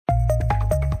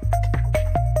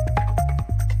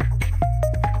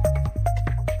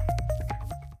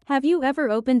Have you ever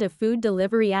opened a food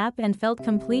delivery app and felt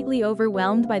completely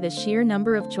overwhelmed by the sheer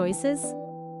number of choices?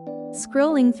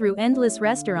 Scrolling through endless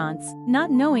restaurants,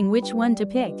 not knowing which one to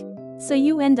pick. So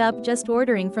you end up just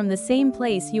ordering from the same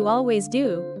place you always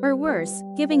do, or worse,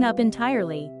 giving up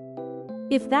entirely.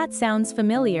 If that sounds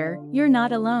familiar, you're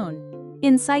not alone.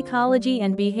 In psychology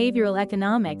and behavioral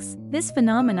economics, this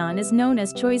phenomenon is known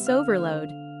as choice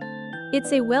overload.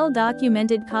 It's a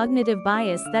well-documented cognitive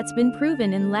bias that's been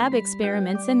proven in lab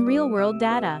experiments and real-world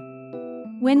data.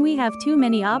 When we have too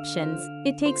many options,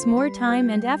 it takes more time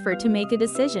and effort to make a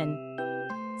decision.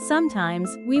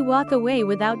 Sometimes, we walk away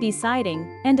without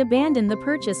deciding, and abandon the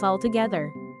purchase altogether.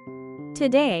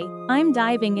 Today, I'm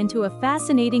diving into a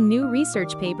fascinating new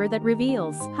research paper that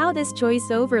reveals how this choice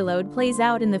overload plays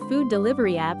out in the food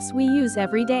delivery apps we use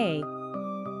every day.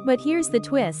 But here's the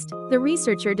twist, the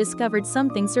researcher discovered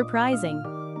something surprising.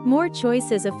 More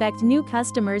choices affect new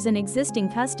customers and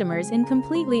existing customers in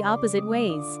completely opposite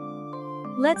ways.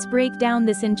 Let's break down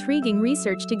this intriguing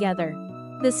research together.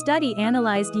 The study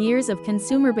analyzed years of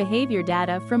consumer behavior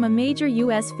data from a major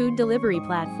U.S. food delivery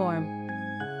platform.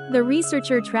 The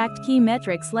researcher tracked key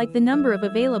metrics like the number of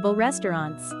available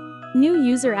restaurants, new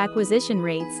user acquisition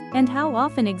rates, and how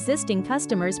often existing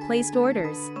customers placed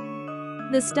orders.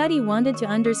 The study wanted to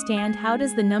understand how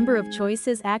does the number of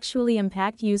choices actually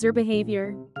impact user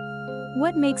behavior.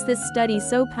 What makes this study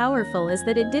so powerful is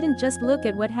that it didn't just look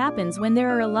at what happens when there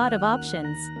are a lot of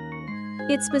options.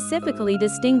 It specifically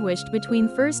distinguished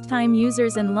between first-time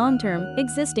users and long-term,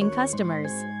 existing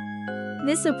customers.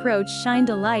 This approach shined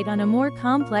a light on a more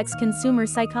complex consumer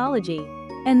psychology,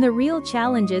 and the real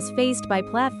challenges faced by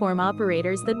platform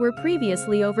operators that were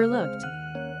previously overlooked.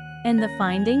 And the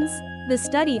findings? The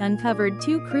study uncovered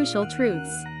two crucial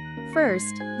truths.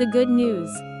 First, the good news.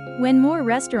 When more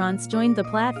restaurants joined the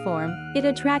platform, it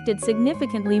attracted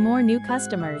significantly more new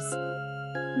customers.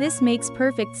 This makes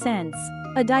perfect sense.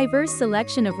 A diverse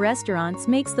selection of restaurants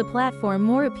makes the platform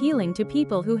more appealing to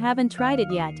people who haven't tried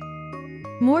it yet.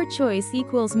 More choice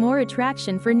equals more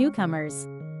attraction for newcomers.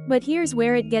 But here's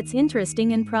where it gets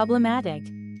interesting and problematic.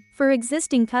 For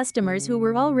existing customers who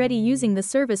were already using the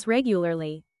service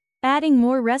regularly, adding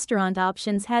more restaurant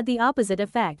options had the opposite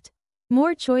effect.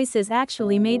 More choices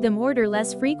actually made them order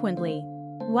less frequently.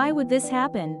 Why would this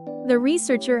happen? The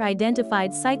researcher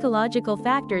identified psychological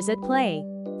factors at play.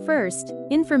 First,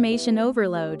 information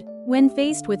overload. When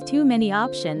faced with too many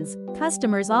options,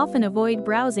 customers often avoid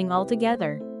browsing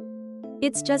altogether.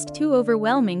 It's just too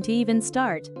overwhelming to even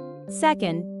start.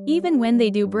 Second, even when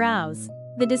they do browse,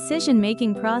 the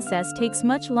decision-making process takes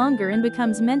much longer and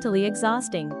becomes mentally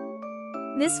exhausting.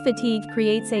 This fatigue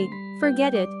creates a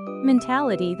 "forget it"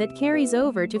 mentality that carries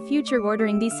over to future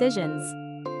ordering decisions.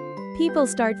 People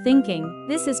start thinking,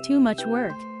 this is too much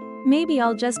work. Maybe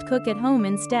I'll just cook at home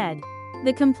instead.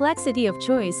 The complexity of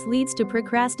choice leads to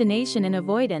procrastination and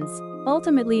avoidance,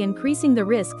 ultimately increasing the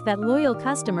risk that loyal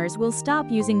customers will stop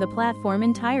using the platform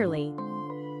entirely.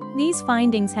 These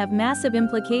findings have massive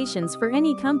implications for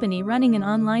any company running an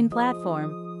online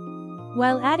platform.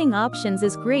 While adding options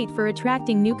is great for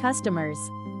attracting new customers,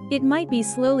 it might be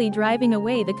slowly driving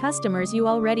away the customers you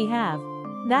already have.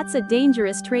 That's a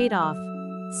dangerous trade-off.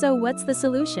 So what's the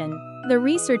solution? The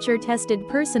researcher tested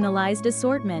personalized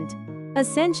assortment,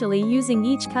 essentially using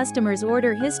each customer's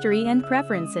order history and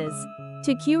preferences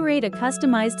to curate a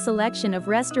customized selection of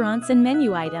restaurants and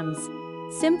menu items.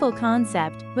 Simple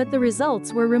concept, but the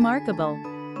results were remarkable.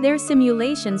 Their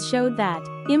simulations showed that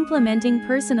implementing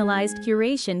personalized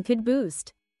curation could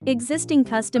boost existing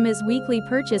customers' weekly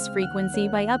purchase frequency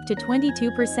by up to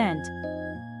 22%.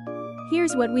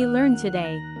 Here's what we learned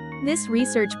today. This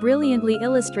research brilliantly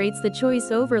illustrates the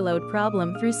choice overload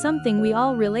problem through something we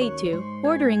all relate to: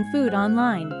 ordering food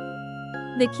online.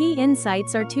 The key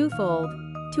insights are twofold.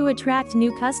 To attract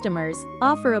new customers,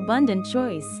 offer abundant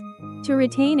choice. To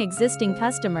retain existing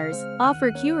customers,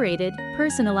 offer curated,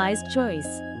 personalized choice.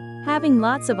 Having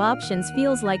lots of options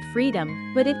feels like freedom,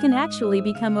 but it can actually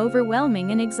become overwhelming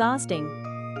and exhausting.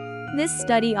 This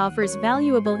study offers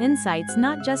valuable insights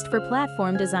not just for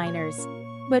platform designers,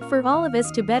 but for all of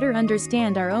us to better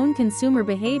understand our own consumer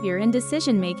behavior and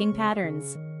decision-making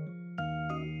patterns.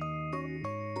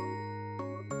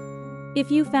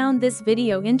 If you found this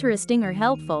video interesting or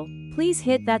helpful, please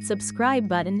hit that subscribe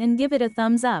button and give it a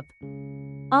thumbs up.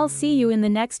 I'll see you in the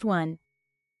next one.